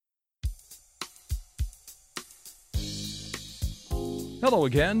Hello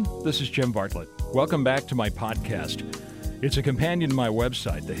again, this is Jim Bartlett. Welcome back to my podcast. It's a companion to my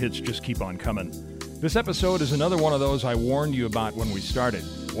website. The hits just keep on coming. This episode is another one of those I warned you about when we started,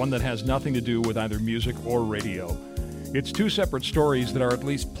 one that has nothing to do with either music or radio. It's two separate stories that are at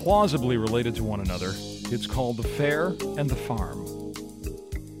least plausibly related to one another. It's called The Fair and the Farm.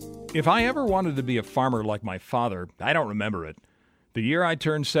 If I ever wanted to be a farmer like my father, I don't remember it. The year I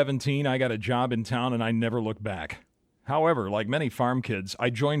turned 17, I got a job in town and I never looked back. However, like many farm kids, I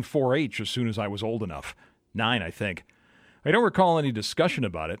joined 4-H as soon as I was old enough. 9, I think. I don't recall any discussion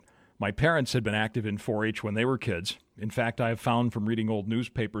about it. My parents had been active in 4-H when they were kids. In fact, I have found from reading old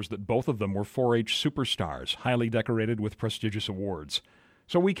newspapers that both of them were 4-H superstars, highly decorated with prestigious awards.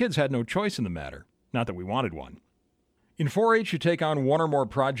 So we kids had no choice in the matter. Not that we wanted one. In 4-H, you take on one or more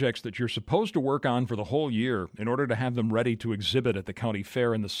projects that you're supposed to work on for the whole year in order to have them ready to exhibit at the county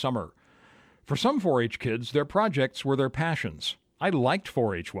fair in the summer. For some 4-H kids, their projects were their passions. I liked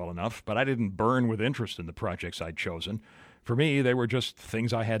 4-H well enough, but I didn't burn with interest in the projects I'd chosen. For me, they were just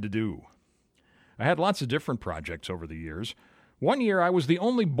things I had to do. I had lots of different projects over the years. One year, I was the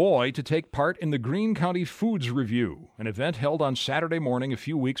only boy to take part in the Greene County Foods Review, an event held on Saturday morning a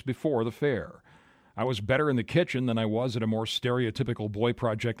few weeks before the fair. I was better in the kitchen than I was at a more stereotypical boy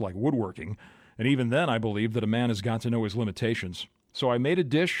project like woodworking, and even then I believed that a man has got to know his limitations. So I made a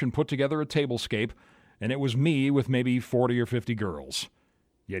dish and put together a tablescape, and it was me with maybe 40 or 50 girls.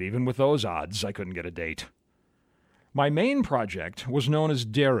 Yet even with those odds, I couldn't get a date. My main project was known as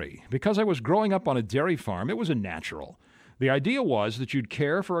dairy. Because I was growing up on a dairy farm, it was a natural. The idea was that you'd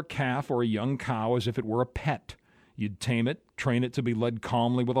care for a calf or a young cow as if it were a pet. You'd tame it, train it to be led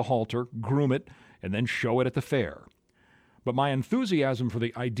calmly with a halter, groom it, and then show it at the fair. But my enthusiasm for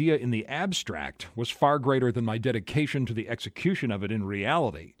the idea in the abstract was far greater than my dedication to the execution of it in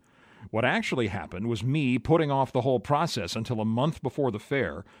reality. What actually happened was me putting off the whole process until a month before the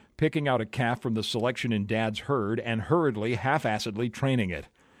fair, picking out a calf from the selection in Dad's herd, and hurriedly, half-assedly training it.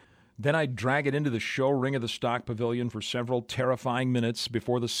 Then I'd drag it into the show ring of the stock pavilion for several terrifying minutes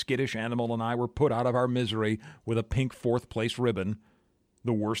before the skittish animal and I were put out of our misery with a pink fourth-place ribbon.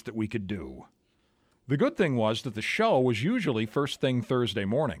 The worst that we could do. The good thing was that the show was usually first thing Thursday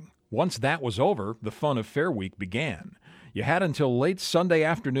morning. Once that was over, the fun of Fair Week began. You had until late Sunday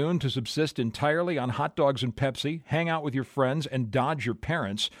afternoon to subsist entirely on hot dogs and Pepsi, hang out with your friends, and dodge your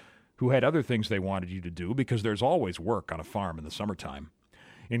parents, who had other things they wanted you to do because there's always work on a farm in the summertime.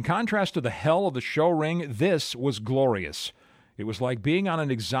 In contrast to the hell of the show ring, this was glorious. It was like being on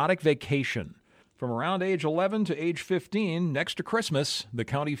an exotic vacation. From around age 11 to age 15, next to Christmas, the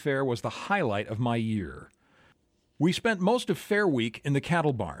county fair was the highlight of my year. We spent most of Fair Week in the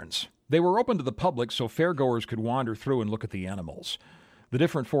cattle barns. They were open to the public so fairgoers could wander through and look at the animals. The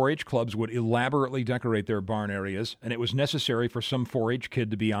different 4-H clubs would elaborately decorate their barn areas, and it was necessary for some 4-H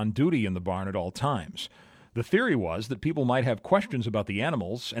kid to be on duty in the barn at all times. The theory was that people might have questions about the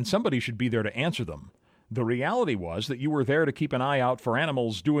animals, and somebody should be there to answer them. The reality was that you were there to keep an eye out for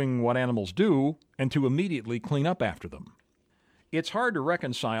animals doing what animals do and to immediately clean up after them. It's hard to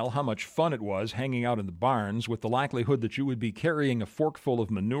reconcile how much fun it was hanging out in the barns with the likelihood that you would be carrying a forkful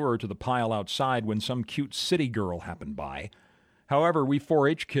of manure to the pile outside when some cute city girl happened by. However, we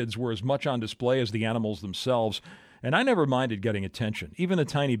 4-H kids were as much on display as the animals themselves, and I never minded getting attention, even a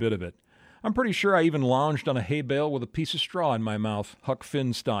tiny bit of it. I'm pretty sure I even lounged on a hay bale with a piece of straw in my mouth, Huck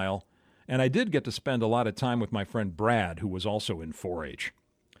Finn style. And I did get to spend a lot of time with my friend Brad, who was also in 4-H.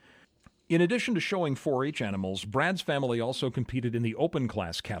 In addition to showing 4-H animals, Brad's family also competed in the open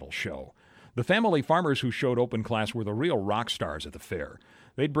class cattle show. The family farmers who showed open class were the real rock stars at the fair.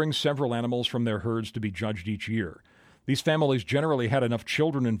 They'd bring several animals from their herds to be judged each year. These families generally had enough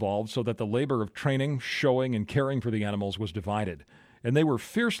children involved so that the labor of training, showing, and caring for the animals was divided. And they were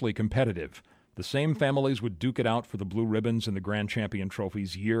fiercely competitive. The same families would duke it out for the blue ribbons and the grand champion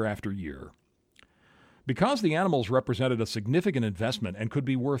trophies year after year. Because the animals represented a significant investment and could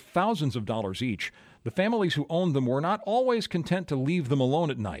be worth thousands of dollars each, the families who owned them were not always content to leave them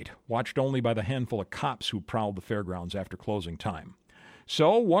alone at night, watched only by the handful of cops who prowled the fairgrounds after closing time.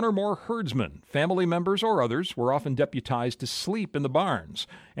 So one or more herdsmen, family members or others, were often deputized to sleep in the barns,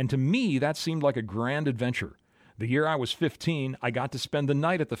 and to me that seemed like a grand adventure. The year I was 15, I got to spend the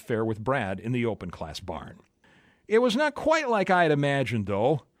night at the fair with Brad in the open class barn. It was not quite like I had imagined,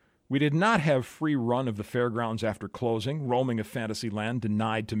 though. We did not have free run of the fairgrounds after closing, roaming a fantasy land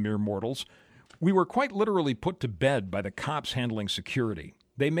denied to mere mortals. We were quite literally put to bed by the cops handling security.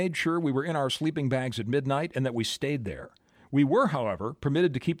 They made sure we were in our sleeping bags at midnight and that we stayed there. We were, however,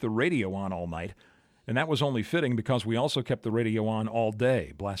 permitted to keep the radio on all night, and that was only fitting because we also kept the radio on all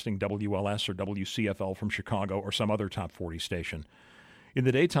day, blasting WLS or WCFL from Chicago or some other top 40 station. In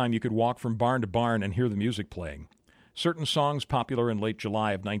the daytime, you could walk from barn to barn and hear the music playing. Certain songs popular in late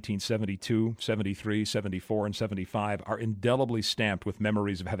July of 1972, 73, 74, and 75 are indelibly stamped with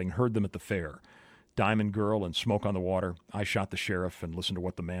memories of having heard them at the fair. Diamond Girl and Smoke on the Water, I Shot the Sheriff and Listen to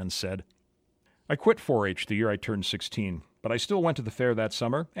What the Man Said. I quit 4-H the year I turned 16, but I still went to the fair that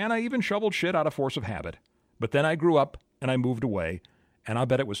summer, and I even shoveled shit out of force of habit. But then I grew up, and I moved away, and I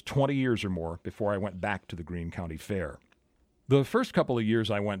bet it was 20 years or more before I went back to the Greene County Fair. The first couple of years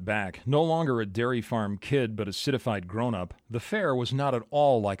I went back, no longer a dairy farm kid but a citified grown-up, the fair was not at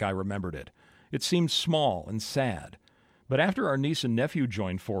all like I remembered it. It seemed small and sad. But after our niece and nephew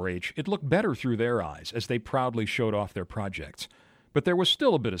joined 4-H, it looked better through their eyes as they proudly showed off their projects. But there was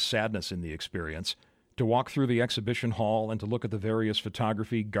still a bit of sadness in the experience. To walk through the exhibition hall and to look at the various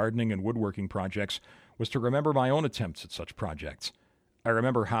photography, gardening, and woodworking projects was to remember my own attempts at such projects. I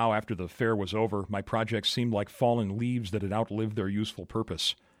remember how, after the fair was over, my projects seemed like fallen leaves that had outlived their useful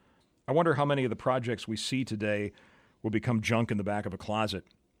purpose. I wonder how many of the projects we see today will become junk in the back of a closet,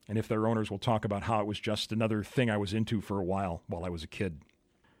 and if their owners will talk about how it was just another thing I was into for a while I was a kid.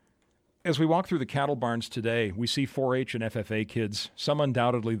 As we walk through the cattle barns today, we see 4-H and FFA kids, some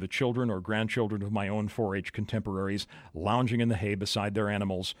undoubtedly the children or grandchildren of my own 4-H contemporaries, lounging in the hay beside their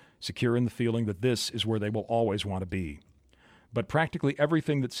animals, secure in the feeling that this is where they will always want to be. But practically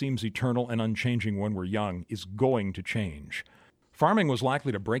everything that seems eternal and unchanging when we're young is going to change. Farming was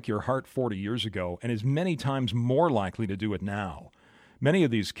likely to break your heart 40 years ago and is many times more likely to do it now. Many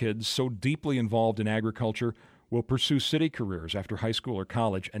of these kids, so deeply involved in agriculture, will pursue city careers after high school or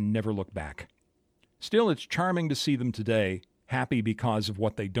college and never look back. Still, it's charming to see them today, happy because of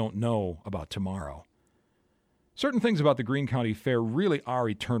what they don't know about tomorrow. Certain things about the Greene County Fair really are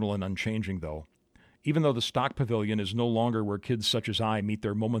eternal and unchanging, though. Even though the stock pavilion is no longer where kids such as I meet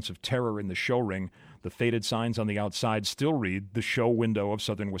their moments of terror in the show ring, the faded signs on the outside still read, "The Show Window of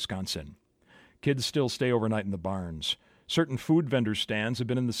Southern Wisconsin." Kids still stay overnight in the barns. Certain food vendor stands have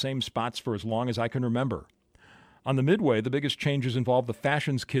been in the same spots for as long as I can remember. On the Midway, the biggest changes involve the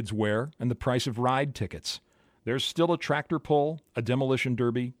fashions kids wear and the price of ride tickets. There's still a tractor pull, a demolition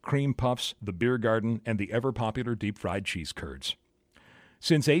derby, cream puffs, the beer garden, and the ever-popular deep-fried cheese curds.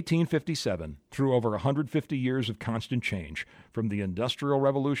 Since 1857, through over 150 years of constant change, from the Industrial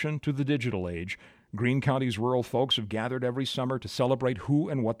Revolution to the digital age, Greene County's rural folks have gathered every summer to celebrate who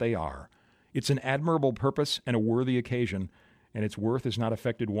and what they are. It's an admirable purpose and a worthy occasion, and its worth is not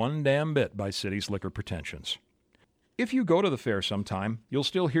affected one damn bit by city's liquor pretensions. If you go to the fair sometime, you'll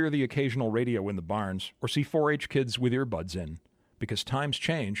still hear the occasional radio in the barns or see 4-H kids with earbuds in, because times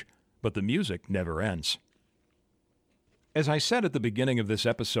change, but the music never ends. As I said at the beginning of this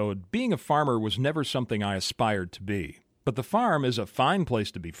episode, being a farmer was never something I aspired to be. But the farm is a fine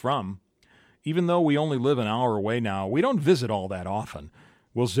place to be from. Even though we only live an hour away now, we don't visit all that often.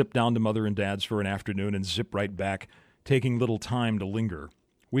 We'll zip down to Mother and Dad's for an afternoon and zip right back, taking little time to linger.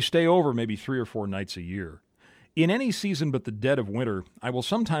 We stay over maybe 3 or 4 nights a year. In any season but the dead of winter, I will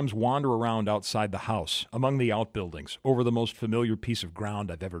sometimes wander around outside the house, among the outbuildings, over the most familiar piece of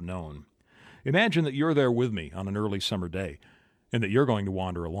ground I've ever known. Imagine that you're there with me on an early summer day, and that you're going to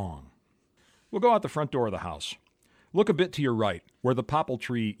wander along. We'll go out the front door of the house. Look a bit to your right, where the popple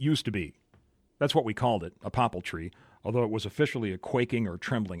tree used to be. That's what we called it, a popple tree, although it was officially a quaking or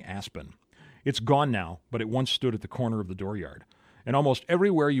trembling aspen. It's gone now, but it once stood at the corner of the dooryard. And almost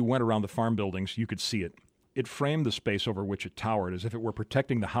everywhere you went around the farm buildings, you could see it. It framed the space over which it towered as if it were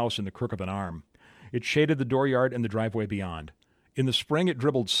protecting the house in the crook of an arm. It shaded the dooryard and the driveway beyond. In the spring, it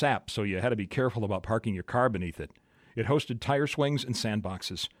dribbled sap, so you had to be careful about parking your car beneath it. It hosted tire swings and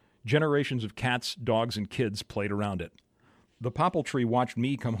sandboxes. Generations of cats, dogs, and kids played around it. The popple tree watched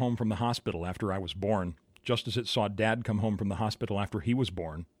me come home from the hospital after I was born, just as it saw Dad come home from the hospital after he was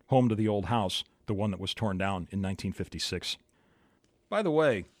born, home to the old house, the one that was torn down in 1956. By the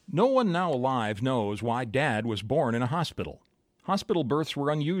way, no one now alive knows why Dad was born in a hospital. Hospital births were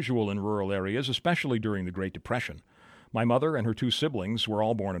unusual in rural areas, especially during the Great Depression. My mother and her 2 siblings were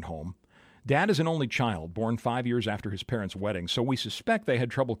all born at home. Dad is an only child, born 5 years after his parents' wedding, so we suspect they had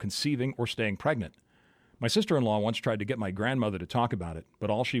trouble conceiving or staying pregnant. My sister-in-law once tried to get my grandmother to talk about it, but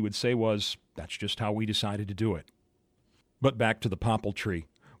all she would say was, "That's just how we decided to do it." But back to the popple tree.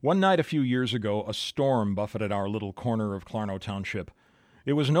 One night a few years ago, a storm buffeted our little corner of Clarno Township.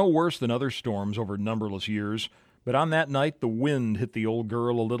 It was no worse than other storms over numberless years, but on that night the wind hit the old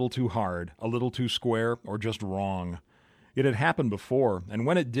girl a little too hard, a little too square, or just wrong. It had happened before, and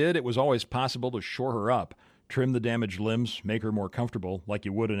when it did, it was always possible to shore her up, trim the damaged limbs, make her more comfortable, like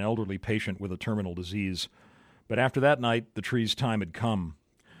you would an elderly patient with a terminal disease. But after that night, the tree's time had come.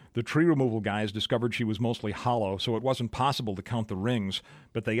 The tree removal guys discovered she was mostly hollow, so it wasn't possible to count the rings,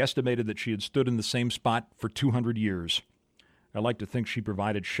 but they estimated that she had stood in the same spot for 200 years. I like to think she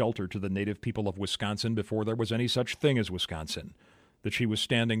provided shelter to the native people of Wisconsin before there was any such thing as Wisconsin, that she was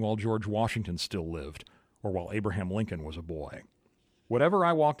standing while George Washington still lived, or while Abraham Lincoln was a boy. Whatever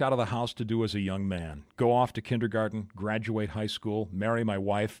I walked out of the house to do as a young man, go off to kindergarten, graduate high school, marry my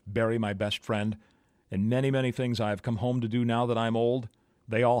wife, bury my best friend, and many, many things I have come home to do now that I'm old,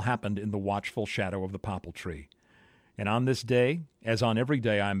 they all happened in the watchful shadow of the popple tree. And on this day, as on every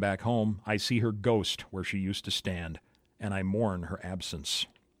day I'm back home, I see her ghost where she used to stand, and I mourn her absence.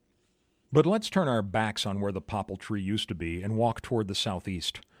 But let's turn our backs on where the popple tree used to be and walk toward the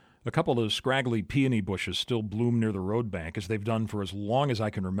southeast. A couple of scraggly peony bushes still bloom near the road bank, as they've done for as long as I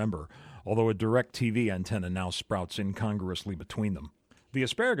can remember, although a direct TV antenna now sprouts incongruously between them. The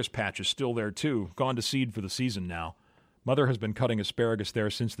asparagus patch is still there too, gone to seed for the season now. Mother has been cutting asparagus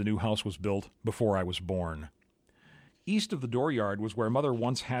there since the new house was built, before I was born. East of the dooryard was where Mother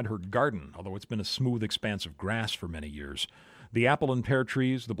once had her garden, although it's been a smooth expanse of grass for many years. The apple and pear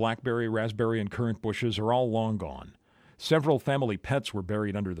trees, the blackberry, raspberry, and currant bushes are all long gone. Several family pets were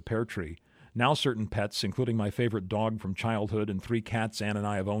buried under the pear tree. Now certain pets, including my favorite dog from childhood and 3 cats Ann and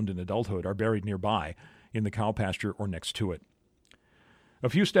I have owned in adulthood, are buried nearby, in the cow pasture or next to it. A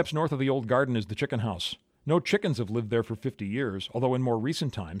few steps north of the old garden is the chicken house. No chickens have lived there for 50 years, although in more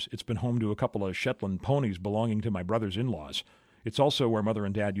recent times it's been home to a couple of Shetland ponies belonging to my brother's in-laws. It's also where Mother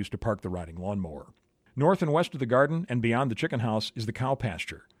and Dad used to park the riding lawnmower. North and west of the garden and beyond the chicken house is the cow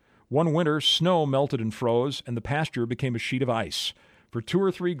pasture. One winter, snow melted and froze, and the pasture became a sheet of ice. For 2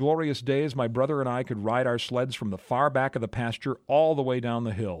 or 3 glorious days, my brother and I could ride our sleds from the far back of the pasture all the way down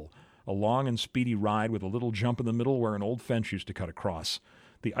the hill, a long and speedy ride with a little jump in the middle where an old fence used to cut across.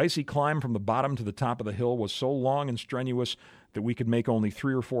 The icy climb from the bottom to the top of the hill was so long and strenuous that we could make only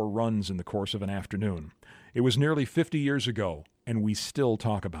 3 or 4 runs in the course of an afternoon. It was nearly 50 years ago, and we still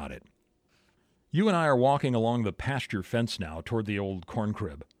talk about it. You and I are walking along the pasture fence now toward the old corn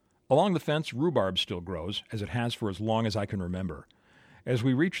crib. Along the fence, rhubarb still grows, as it has for as long as I can remember. As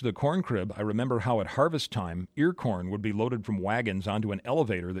we reach the corn crib, I remember how at harvest time, ear corn would be loaded from wagons onto an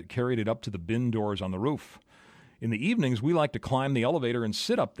elevator that carried it up to the bin doors on the roof. In the evenings, we liked to climb the elevator and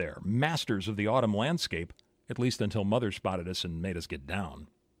sit up there, masters of the autumn landscape, at least until Mother spotted us and made us get down.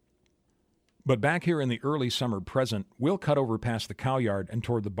 But back here in the early summer present, we'll cut over past the cow yard and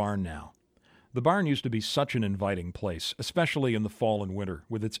toward the barn now. The barn used to be such an inviting place, especially in the fall and winter,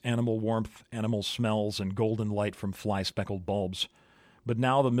 with its animal warmth, animal smells, and golden light from fly-speckled bulbs. But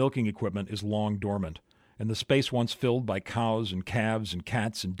now the milking equipment is long dormant, and the space once filled by cows and calves and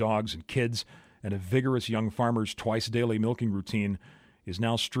cats and dogs and kids and a vigorous young farmer's twice-daily milking routine is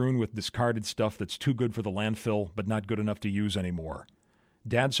now strewn with discarded stuff that's too good for the landfill but not good enough to use anymore.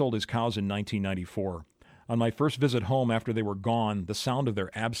 Dad sold his cows in 1994. On my first visit home after they were gone, the sound of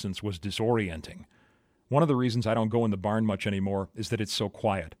their absence was disorienting. One of the reasons I don't go in the barn much anymore is that it's so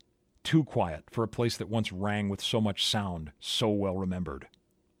quiet. Too quiet for a place that once rang with so much sound, so well remembered.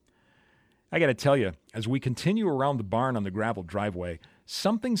 I gotta tell you, as we continue around the barn on the gravel driveway,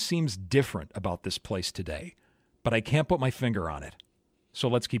 something seems different about this place today, but I can't put my finger on it. So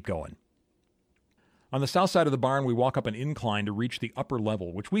let's keep going. On the south side of the barn, we walk up an incline to reach the upper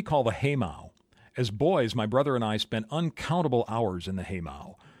level, which we call the haymow. As boys, my brother and I spent uncountable hours in the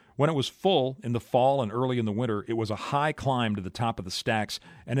haymow. When it was full, in the fall and early in the winter, it was a high climb to the top of the stacks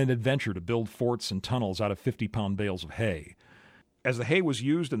and an adventure to build forts and tunnels out of 50-pound bales of hay. As the hay was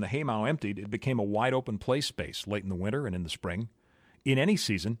used and the haymow emptied, it became a wide-open play space late in the winter and in the spring. In any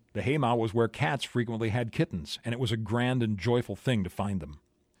season, the haymow was where cats frequently had kittens, and it was a grand and joyful thing to find them.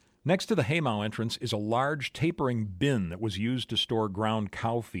 Next to the haymow entrance is a large tapering bin that was used to store ground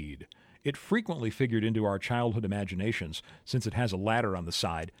cow feed. It frequently figured into our childhood imaginations since it has a ladder on the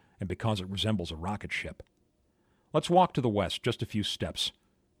side and because it resembles a rocket ship. Let's walk to the west just a few steps.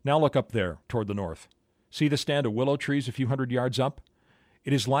 Now look up there toward the north. See the stand of willow trees a few hundred yards up?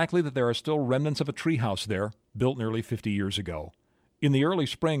 It is likely that there are still remnants of a treehouse there, built nearly 50 years ago. In the early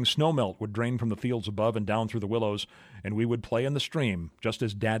spring, snowmelt would drain from the fields above and down through the willows, and we would play in the stream, just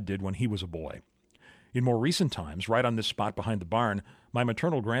as Dad did when he was a boy. In more recent times, right on this spot behind the barn, my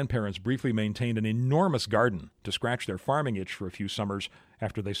maternal grandparents briefly maintained an enormous garden to scratch their farming itch for a few summers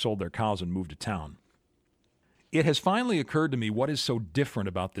after they sold their cows and moved to town. It has finally occurred to me what is so different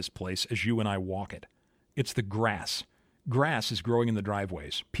about this place as you and I walk it. It's the grass. Grass is growing in the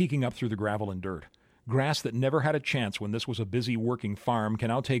driveways, peeking up through the gravel and dirt. Grass that never had a chance when this was a busy working farm can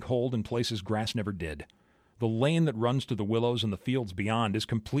now take hold in places grass never did. The lane that runs to the willows and the fields beyond is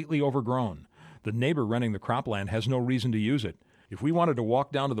completely overgrown. The neighbor renting the cropland has no reason to use it. If we wanted to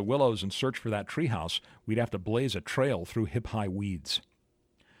walk down to the Willows and search for that treehouse, we'd have to blaze a trail through hip-high weeds.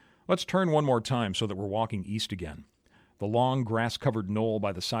 Let's turn one more time so that we're walking east again. The long, grass-covered knoll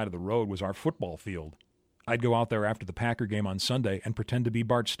by the side of the road was our football field. I'd go out there after the Packer game on Sunday and pretend to be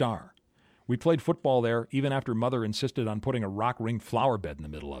Bart Starr. We played football there even after Mother insisted on putting a rock-ring flower bed in the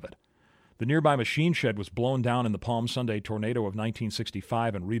middle of it. The nearby machine shed was blown down in the Palm Sunday tornado of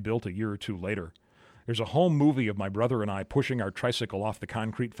 1965 and rebuilt a year or two later. There's a home movie of my brother and I pushing our tricycle off the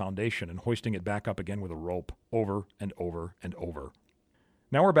concrete foundation and hoisting it back up again with a rope, over and over and over.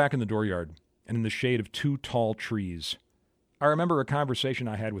 Now we're back in the dooryard and in the shade of 2 tall trees. I remember a conversation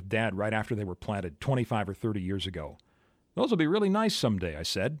I had with Dad right after they were planted 25 or 30 years ago. "Those will be really nice someday," I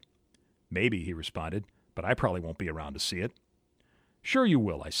said. "Maybe," he responded, "but I probably won't be around to see it." "Sure you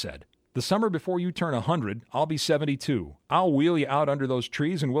will," I said. "The summer before you turn 100, I'll be 72. I'll wheel you out under those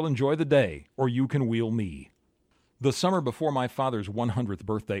trees and we'll enjoy the day, or you can wheel me." The summer before my father's 100th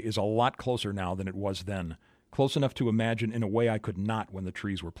birthday is a lot closer now than it was then, close enough to imagine in a way I could not when the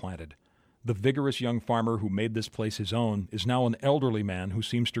trees were planted. The vigorous young farmer who made this place his own is now an elderly man who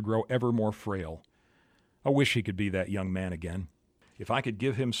seems to grow ever more frail. I wish he could be that young man again. If I could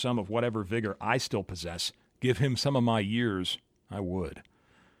give him some of whatever vigor I still possess, give him some of my years, I would.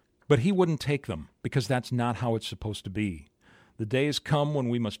 But he wouldn't take them, because that's not how it's supposed to be. The days come when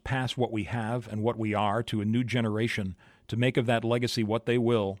we must pass what we have and what we are to a new generation to make of that legacy what they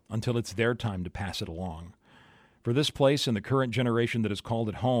will until it's their time to pass it along. For this place and the current generation that has called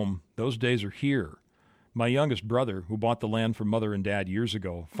it home, those days are here. My youngest brother, who bought the land from Mother and Dad years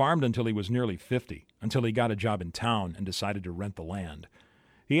ago, farmed until he was nearly 50, until he got a job in town and decided to rent the land.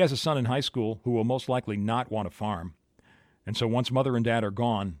 He has a son in high school who will most likely not want to farm. And so once Mother and Dad are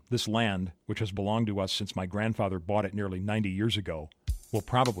gone, this land, which has belonged to us since my grandfather bought it nearly 90 years ago, will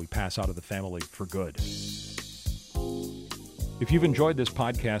probably pass out of the family for good. If you've enjoyed this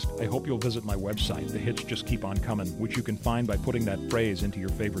podcast, I hope you'll visit my website, The Hits Just Keep On Coming, which you can find by putting that phrase into your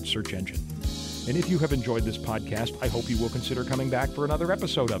favorite search engine. And if you have enjoyed this podcast, I hope you will consider coming back for another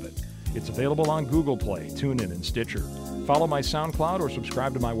episode of it. It's available on Google Play, TuneIn, and Stitcher. Follow my SoundCloud or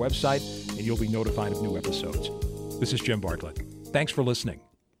subscribe to my website, and you'll be notified of new episodes. This is Jim Bartlett. Thanks for listening.